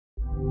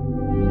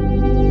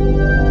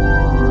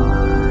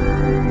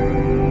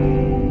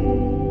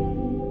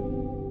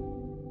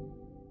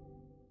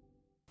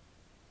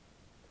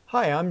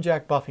Hi, I'm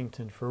Jack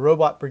Buffington for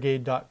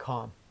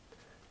robotbrigade.com.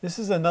 This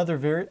is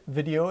another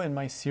video in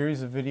my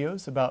series of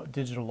videos about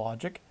digital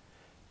logic.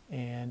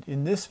 And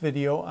in this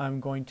video,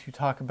 I'm going to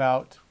talk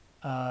about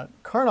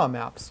Karnaugh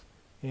maps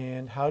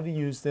and how to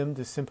use them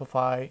to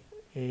simplify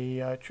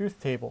a truth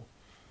table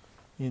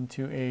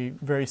into a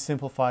very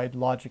simplified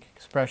logic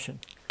expression.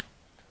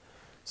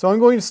 So I'm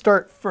going to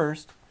start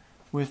first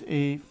with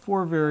a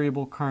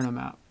 4-variable Karnaugh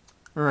map,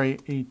 or a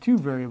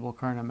 2-variable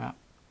Karnaugh map.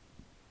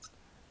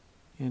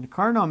 And a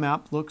Karnaugh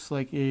map looks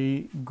like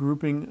a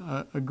grouping,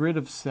 a grid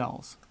of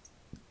cells.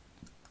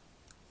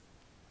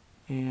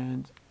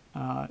 And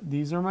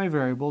these are my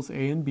variables,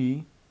 A and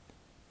B,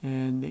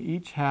 and they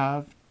each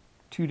have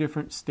two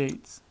different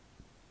states.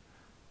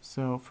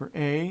 So for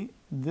A,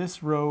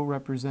 this row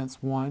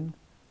represents 1,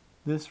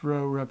 this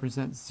row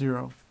represents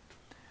 0.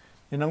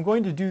 And I'm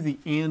going to do the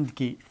AND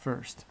gate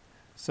first.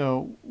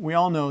 So we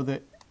all know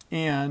that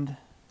AND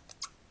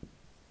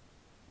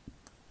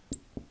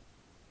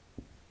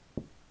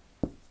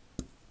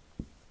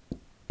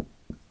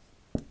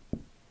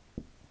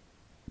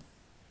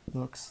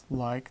looks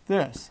like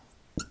this.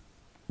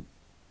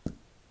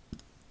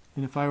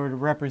 And if I were to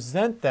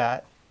represent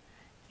that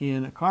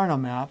in a Karnaugh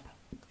map,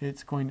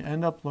 it's going to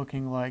end up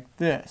looking like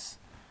this,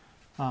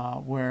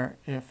 where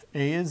if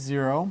A is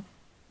 0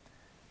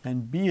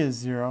 and B is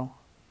 0,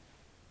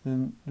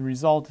 then the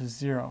result is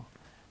 0.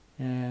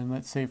 And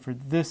let's say for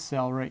this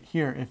cell right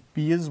here, if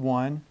B is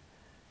 1,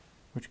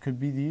 which could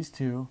be these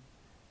two,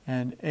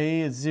 and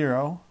A is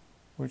 0,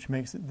 which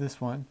makes it this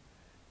one,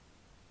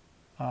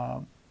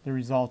 the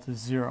result is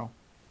 0.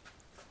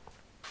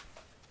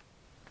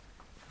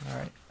 All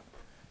right.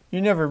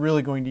 You're never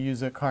really going to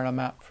use a Karnaugh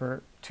map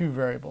for 2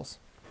 variables.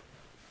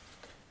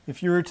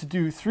 If you were to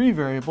do 3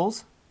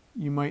 variables,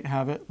 you might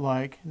have it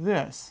like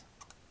this.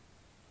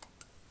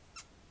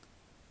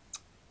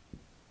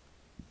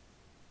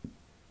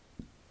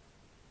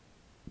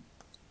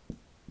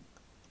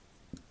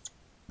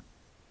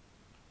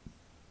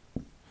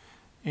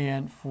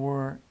 And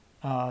for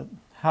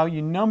how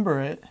you number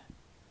it,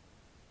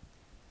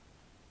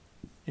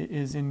 it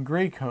is in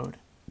gray code.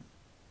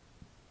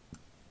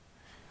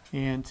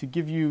 And to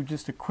give you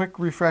just a quick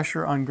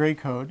refresher on gray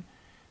code,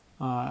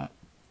 a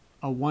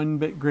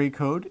 1-bit gray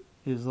code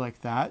is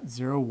like that,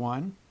 0,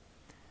 1.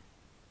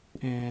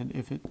 And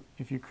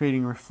if you're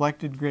creating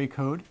reflected gray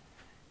code,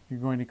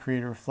 you're going to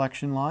create a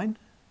reflection line,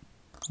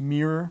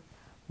 mirror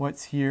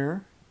what's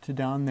here to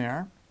down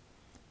there.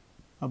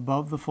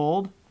 Above the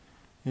fold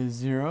is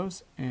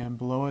zeros, and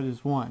below it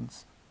is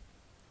 1s.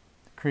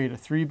 To create a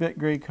 3-bit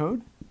gray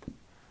code,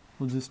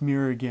 we'll just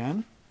mirror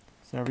again.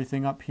 So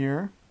everything up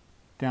here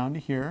down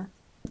to here.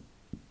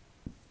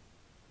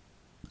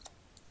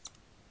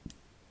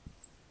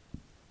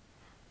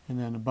 And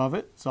then above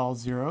it, it's all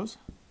zeros.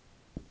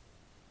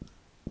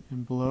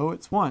 And below,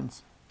 it's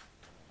 1s.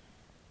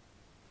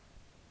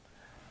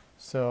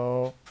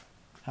 So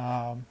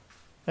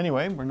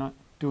anyway, we're not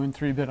doing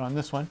 3-bit on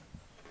this one.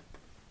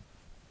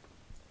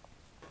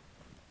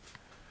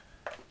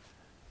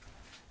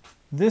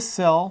 This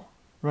cell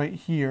right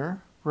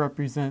here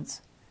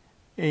represents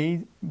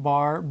A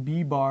bar,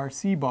 B bar,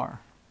 C bar.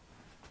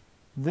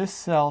 This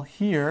cell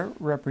here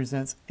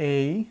represents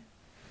A,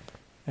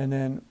 and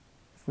then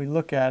if we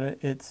look at it,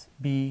 it's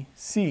B,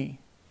 C.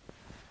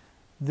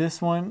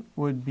 This one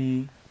would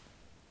be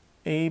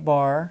A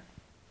bar,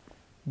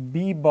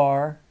 B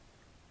bar,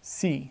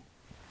 C.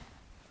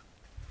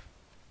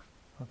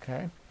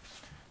 Okay.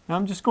 Now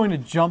I'm just going to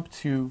jump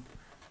to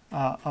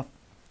a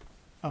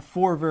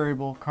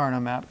 4-variable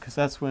Karnaugh map, because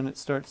that's when it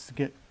starts to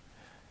get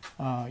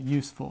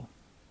useful.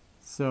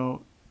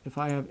 So if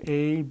I have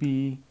A,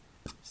 B,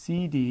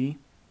 C, D,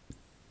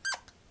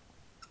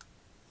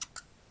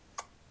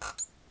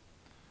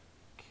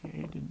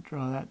 okay, didn't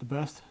draw that the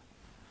best.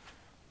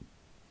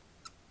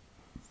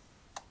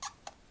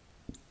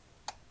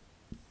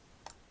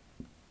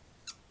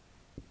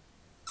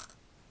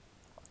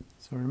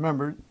 So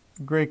remember,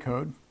 gray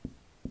code.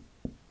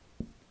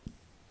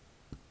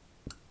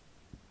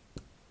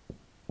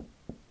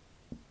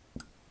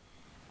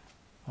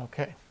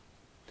 Okay.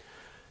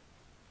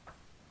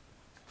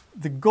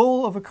 The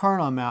goal of a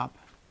Karnaugh map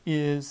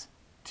is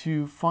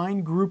to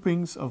find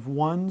groupings of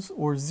 1s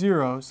or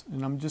 0s,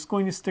 and I'm just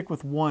going to stick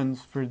with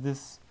 1s for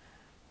this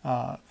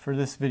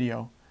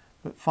video,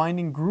 but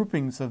finding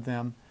groupings of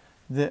them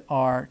that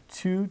are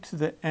 2 to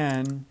the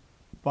n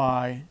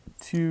by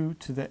 2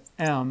 to the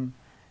m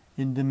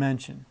in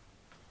dimension.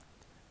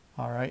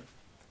 All right,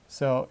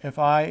 so if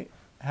I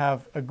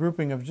have a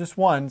grouping of just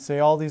 1, say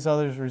all these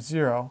others are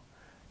 0,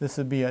 this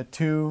would be a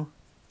 2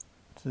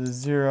 to the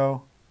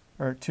 0,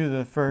 or 2 to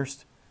the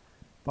first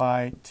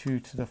by 2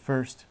 to the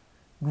first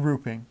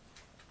grouping.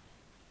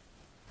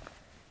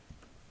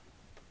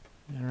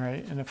 All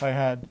right, and if I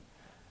had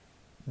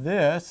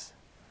this,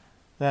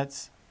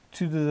 that's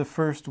 2 to the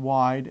first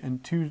wide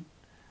and 2,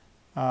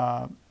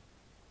 oh,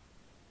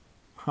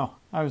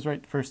 I was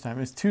right the first time.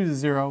 It's 2 to the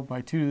 0 by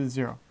 2 to the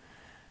 0.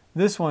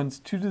 This one's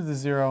 2 to the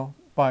 0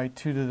 by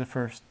 2 to the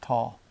first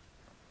tall.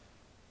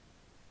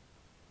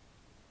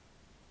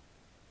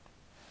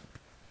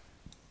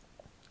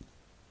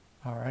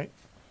 All right.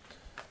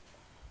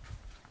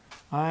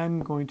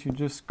 I'm going to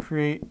just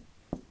create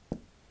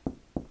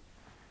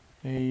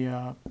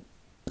a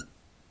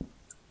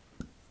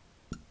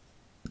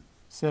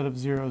set of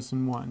zeros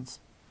and ones.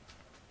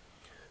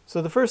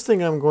 So the first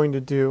thing I'm going to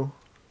do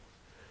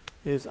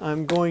is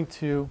I'm going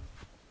to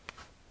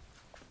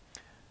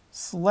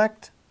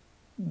select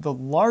the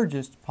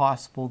largest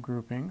possible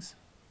groupings.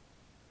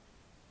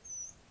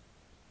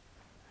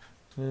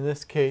 In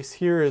this case,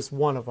 here is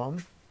one of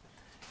them.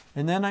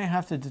 And then I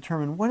have to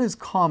determine what is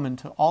common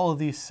to all of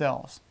these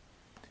cells.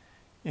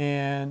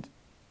 And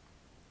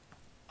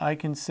I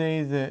can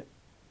say that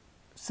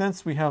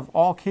since we have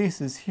all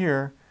cases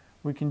here,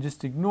 we can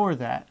just ignore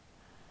that.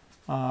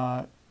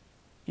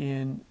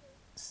 In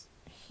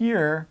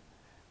here,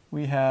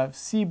 we have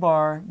C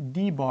bar,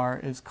 D bar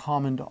is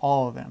common to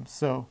all of them.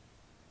 So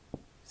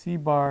C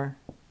bar,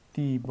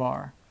 D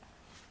bar.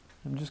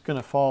 I'm just going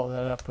to follow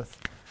that up with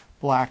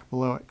black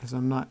below it because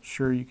I'm not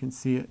sure you can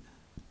see it.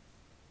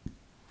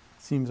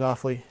 Seems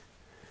awfully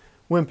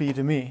wimpy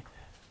to me,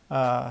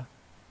 the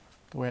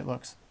way it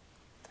looks.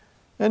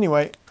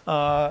 Anyway,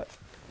 now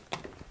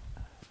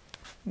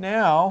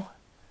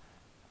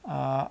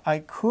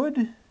I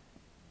could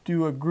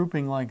do a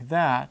grouping like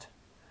that,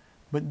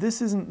 but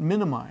this isn't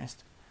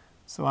minimized.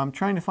 So I'm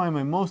trying to find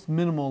my most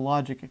minimal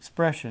logic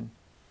expression.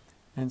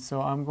 And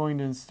so I'm going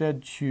to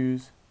instead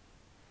choose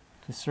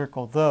to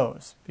circle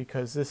those,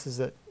 because this is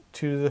a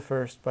 2 to the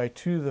first by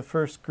 2 to the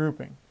first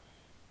grouping.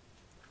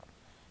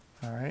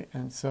 All right,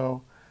 and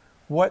so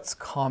what's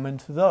common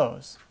to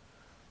those?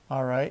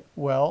 All right,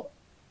 well,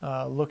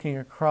 looking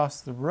across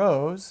the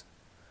rows,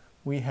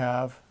 we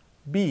have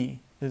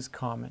B is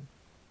common.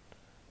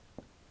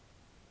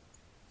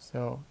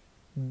 So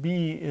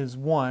B is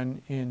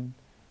 1 in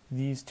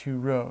these two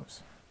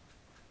rows,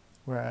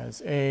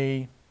 whereas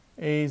A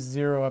is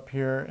 0 up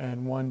here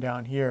and 1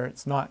 down here.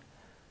 It's not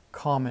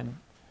common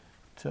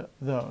to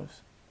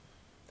those.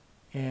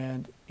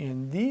 And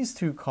in these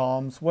two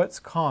columns, what's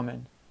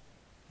common?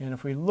 And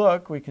if we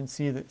look, we can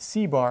see that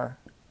C bar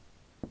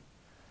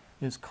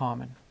is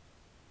common.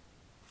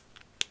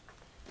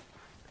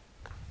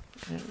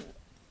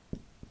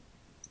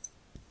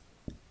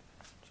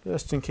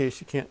 Just in case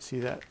you can't see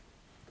that.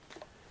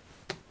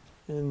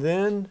 And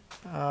then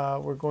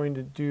we're going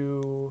to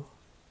do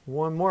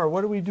one more.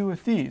 What do we do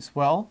with these?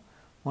 Well,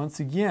 once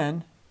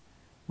again,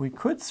 we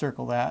could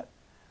circle that,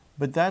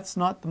 but that's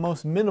not the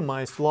most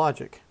minimized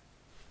logic.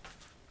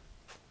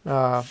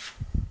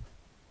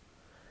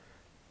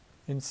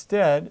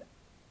 Instead,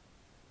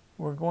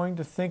 we're going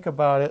to think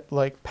about it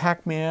like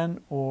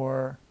Pac-Man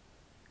or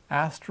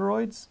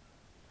asteroids.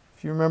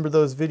 If you remember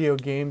those video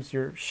games,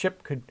 your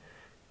ship could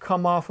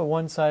come off of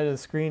one side of the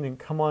screen and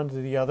come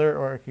onto the other,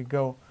 or it could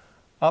go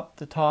up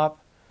the top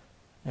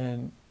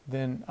and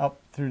then up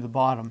through the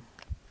bottom.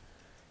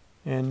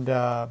 And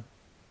that's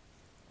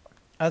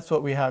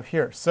what we have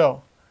here.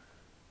 So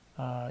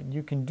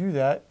you can do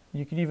that.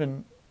 You could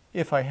even,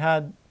 if I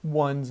had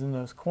ones in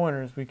those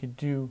corners, we could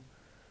do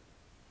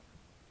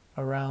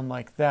around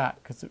like that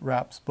because it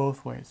wraps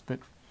both ways. But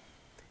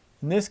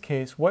in this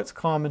case, what's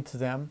common to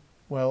them?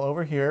 Well,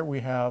 over here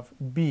we have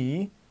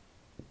B,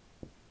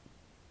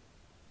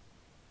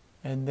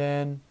 and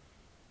then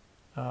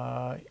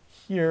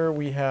here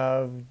we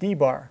have D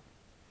bar.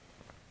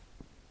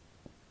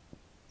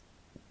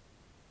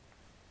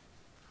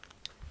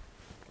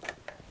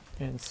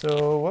 And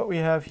so what we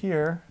have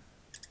here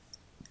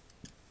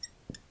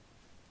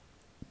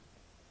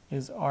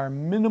is our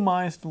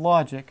minimized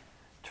logic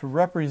to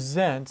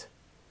represent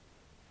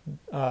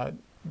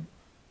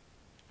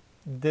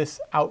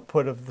this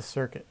output of the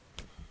circuit.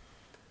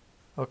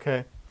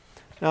 Okay,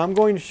 now I'm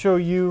going to show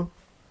you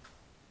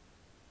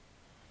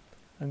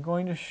a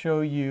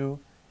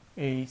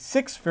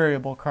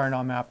 6-variable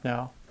Karnaugh map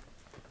now.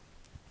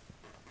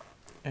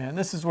 And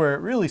this is where it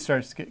really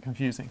starts to get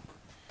confusing.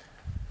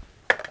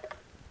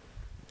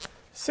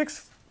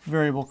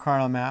 6-variable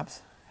Karnaugh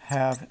maps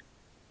have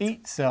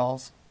 8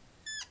 cells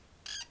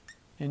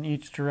in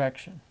each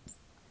direction.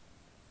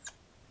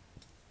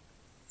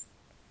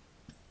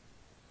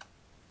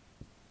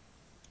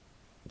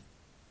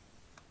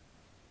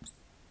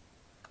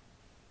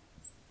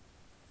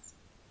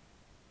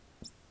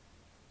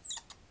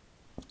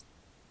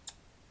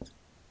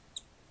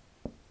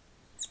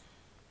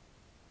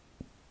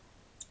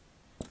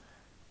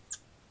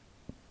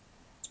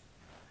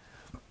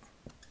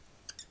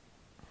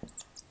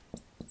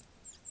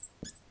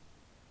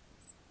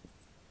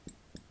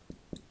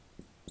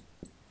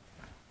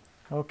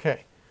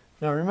 Okay,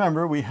 now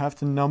remember we have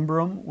to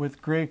number them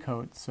with gray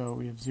code. So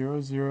we have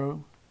 0,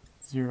 0,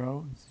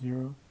 0, 0.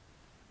 Do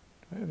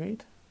I have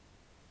 8?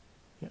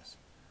 Yes.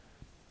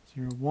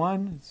 0,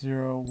 1,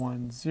 0,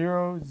 1,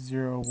 0,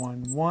 0,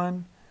 1,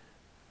 1.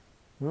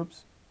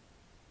 Oops.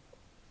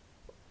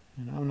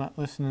 And I'm not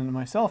listening to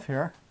myself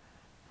here.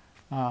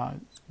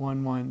 1,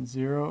 1,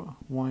 0,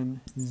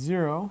 1,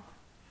 0.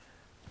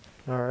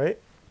 All right.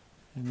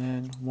 And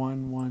then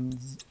 1, 1,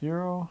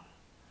 0,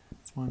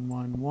 1,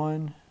 1,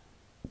 1.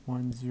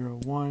 1, 0,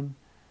 1,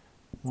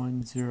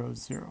 1, 0,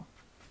 0.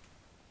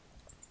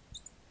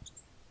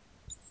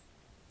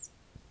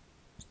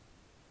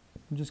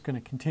 I'm just going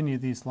to continue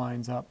these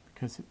lines up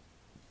because it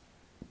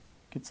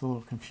gets a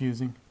little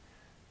confusing.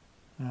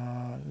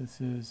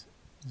 This is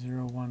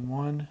 0, 1,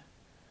 1,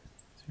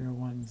 0,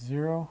 1,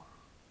 0,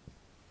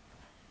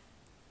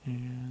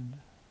 and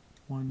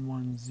 1,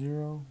 1,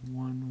 0,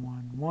 1,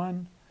 1,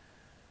 1,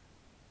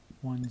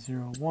 1,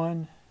 0,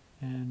 1,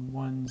 and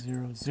 1,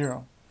 0,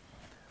 0.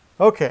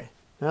 Okay,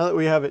 now that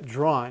we have it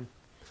drawn,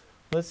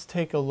 let's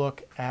take a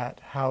look at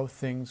how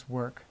things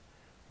work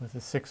with a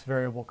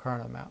 6-variable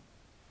Karnaugh map.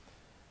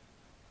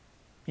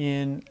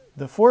 In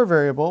the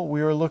 4-variable,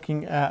 we were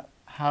looking at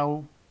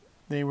how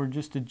they were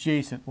just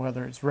adjacent,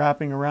 whether it's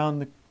wrapping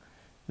around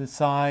the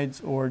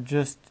sides or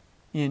just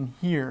in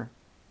here.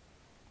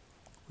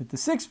 With the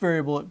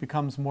 6-variable, it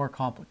becomes more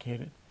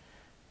complicated.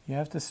 You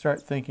have to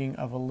start thinking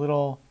of a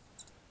little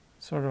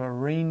sort of a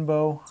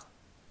rainbow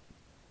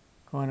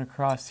going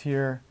across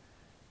here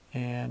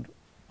and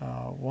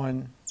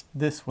one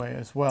this way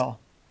as well,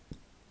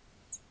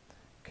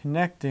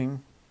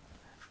 connecting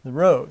the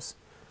rows.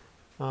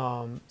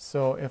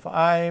 So if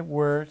I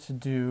were to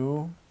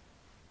do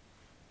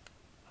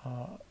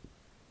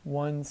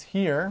ones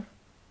here,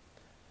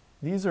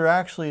 these are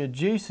actually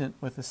adjacent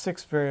with the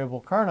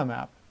 6-variable Karnaugh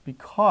map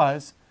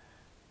because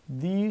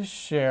these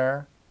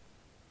share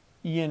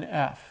E and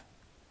F.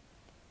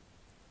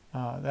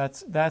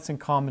 That's in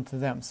common to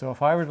them. So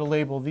if I were to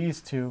label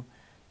these two,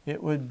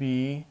 it would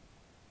be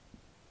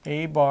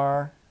A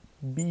bar,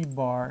 B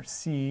bar,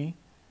 C,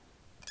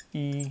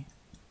 E,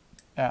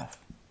 F.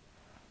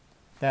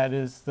 That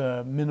is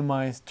the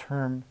minimized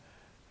term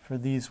for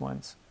these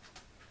ones.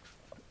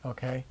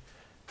 Okay,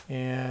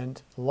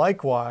 and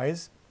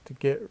likewise, to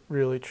get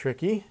really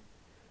tricky,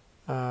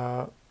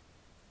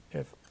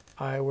 if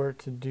I were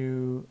to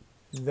do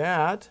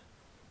that,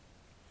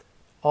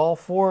 all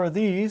 4 of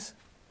these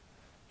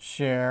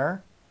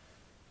share,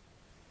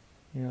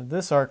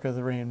 this arc of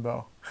the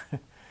rainbow.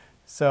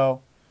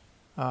 So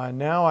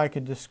now I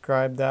could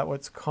describe that.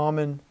 What's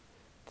common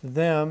to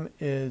them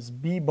is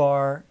B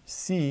bar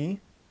C.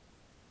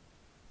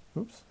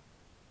 Oops.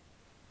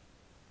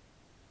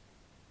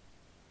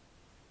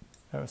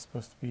 That was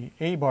supposed to be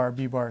A bar,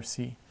 B bar,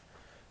 C.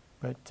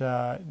 But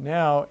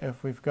now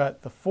if we've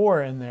got the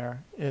 4 in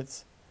there,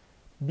 it's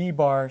B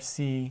bar,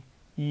 C,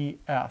 E,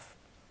 F.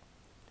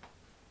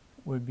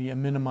 Would be a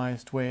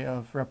minimized way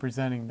of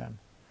representing them.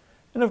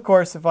 And of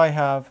course, if I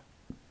have,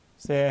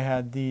 say I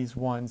had these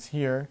ones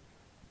here,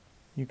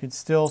 you could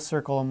still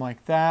circle them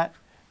like that,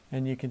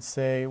 and you could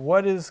say,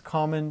 what is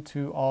common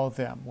to all of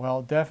them?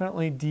 Well,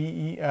 definitely D,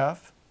 E,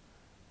 F,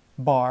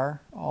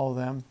 bar, all of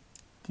them,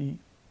 D,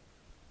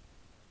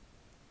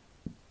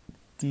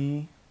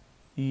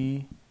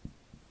 E,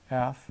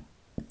 F,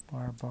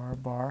 bar, bar,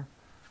 bar,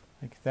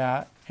 like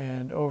that.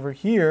 And over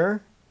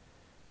here,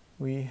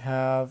 we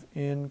have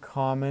in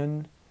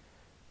common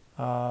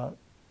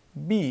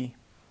B.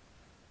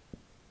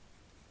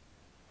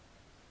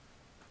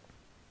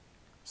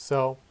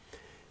 So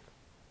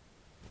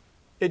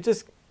it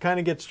just kind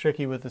of gets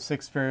tricky with the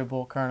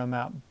 6-variable Karnaugh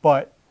map,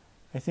 but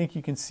I think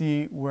you can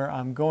see where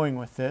I'm going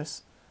with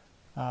this.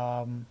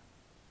 Hopefully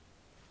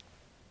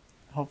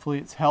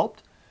it's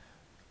helped.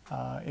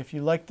 If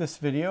you like this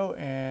video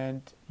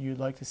and you'd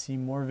like to see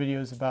more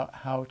videos about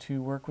how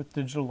to work with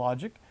digital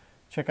logic,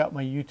 check out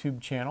my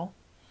YouTube channel.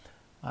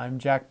 I'm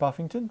Jack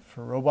Buffington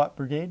for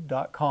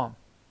RobotBrigade.com.